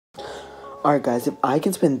Alright guys, if I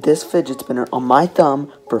can spin this fidget spinner on my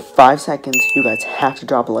thumb for 5 seconds, you guys have to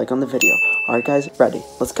drop a like on the video. Alright guys, ready?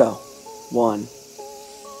 Let's go. 1,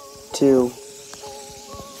 2,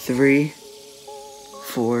 3,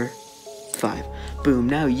 4, 5. Boom,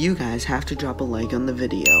 now you guys have to drop a like on the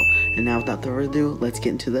video. And now without further ado, let's get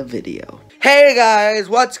into the video. Hey guys,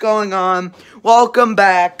 what's going on? Welcome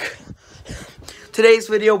back. Today's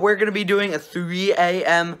video, we're going to be doing a 3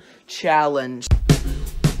 a.m. challenge.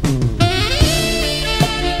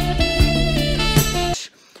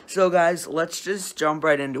 So guys, let's just jump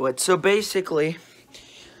right into it. So basically,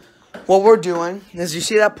 what we're doing is, you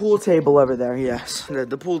see that pool table over there? Yes,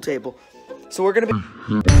 the pool table. So we're going to be...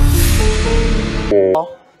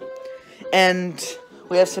 And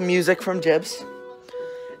we have some music from Jibz.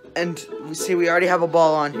 And you see, we already have a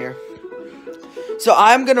ball on here. So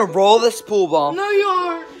I'm going to roll this pool ball. No, you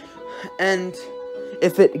aren't. And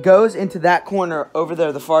if it goes into that corner over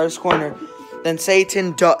there, the farthest corner, then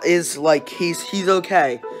Satan is like, he's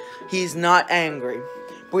okay. He's not angry.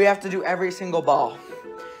 But we have to do every single ball.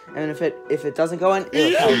 And if it doesn't go in,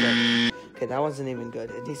 it'll tell it. Okay, that wasn't even good.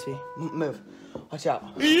 It needs to be... Move. Watch out.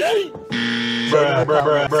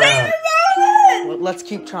 Let's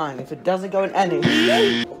keep trying. If it doesn't go in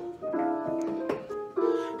any...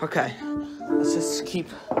 Okay. Let's just keep...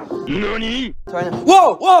 Nani?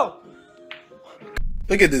 Whoa! Whoa!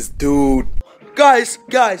 Look at this dude. Guys,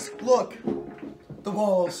 look. The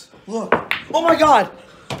balls. Look. Oh my god!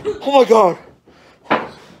 Oh my god.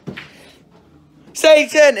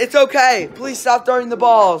 Satan, it's okay. Please stop throwing the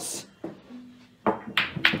balls.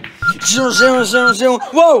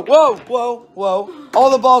 Whoa, whoa, whoa, whoa. All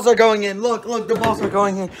the balls are going in. Look, the balls are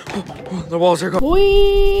going in. The balls are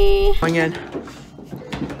going in.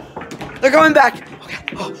 They're going back. Okay.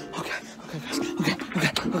 Oh, okay, guys.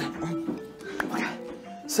 Okay.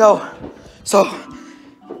 So,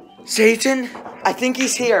 Satan, I think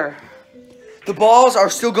he's here. The balls are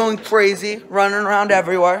still going crazy, running around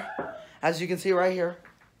everywhere. As you can see right here.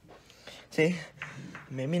 See?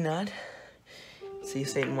 Maybe not. See,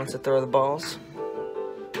 Satan wants to throw the balls.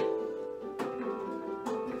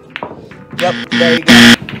 Yep, there you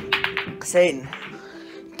go. Satan.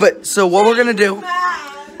 But, so what we're going to do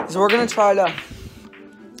is we're going to try to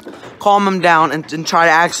calm him down and try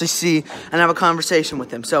to actually see and have a conversation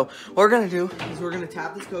with him. So, what we're going to do is we're going to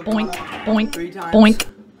tap this code. Boink, boink, 3 times. boink.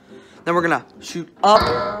 Then we're going to shoot up,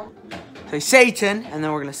 say Satan, and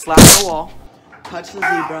then we're going to slap the wall, touch the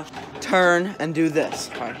zebra, turn, and do this.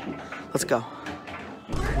 All right, let's go.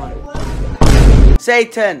 1.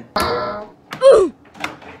 Satan!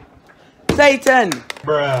 Satan!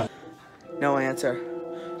 Bruh. No answer.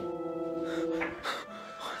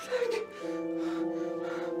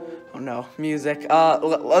 Oh no, music.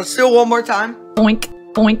 Let's do it one more time. Boink,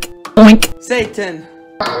 boink, boink. Satan!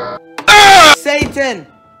 Satan!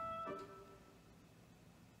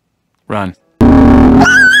 Run.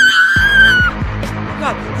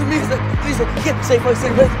 God, the music! Get safe place,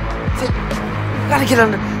 safe place. Gotta get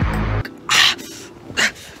under.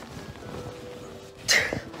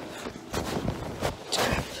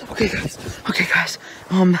 Okay guys.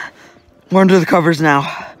 We're under the covers now.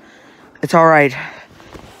 It's alright.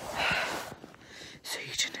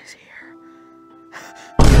 Satan is here.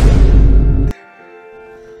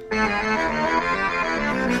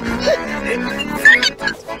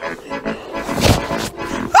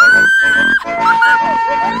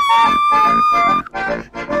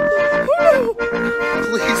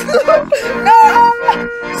 Please. No!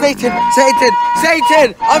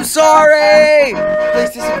 Satan! I'm sorry!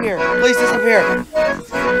 Please disappear.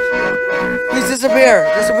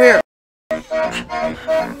 Disappear.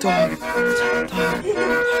 Dog.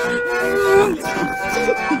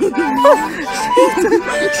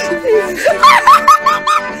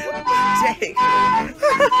 Jake.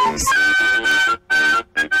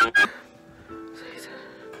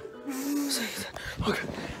 Satan.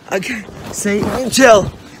 Okay. Satan.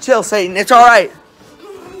 Chill, Satan. It's all right.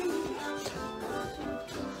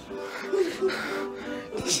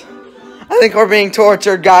 I think we're being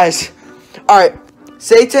tortured, guys. Alright,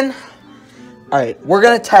 Satan. Alright, we're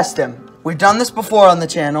going to test him. We've done this before on the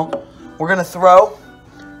channel. We're going to throw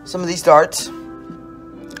some of these darts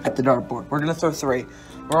at the dartboard. We're going to throw 3.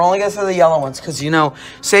 We're only going to throw the yellow ones because, you know,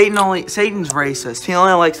 Satan's racist. He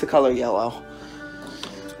only likes the color yellow.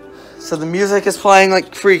 So the music is playing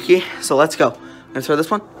like freaky. So let's go. I'm going to throw this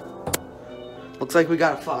one. Looks like we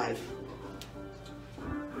got a 5.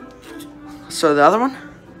 Let's throw the other one.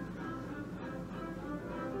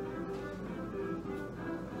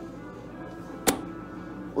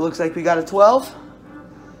 Looks like we got a 12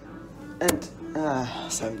 and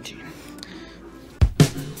 17.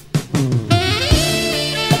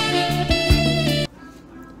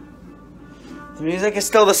 The music is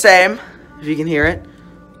still the same, if you can hear it.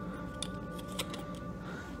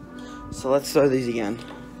 So let's throw these again.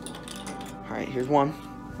 Alright, here's one.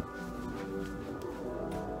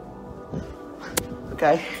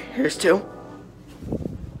 Okay, here's two.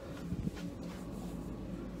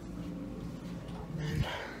 And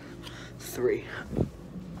three.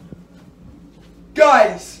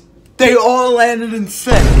 Guys, they all landed in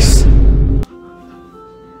 6.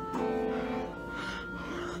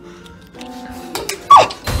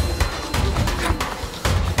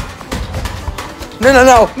 No, no,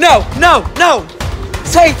 no, no, no, no!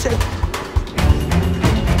 Satan!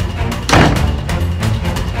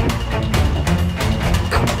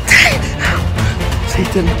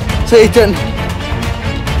 Satan, Satan!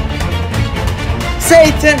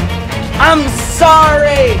 Satan! I'm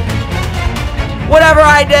sorry! Whatever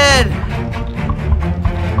I did!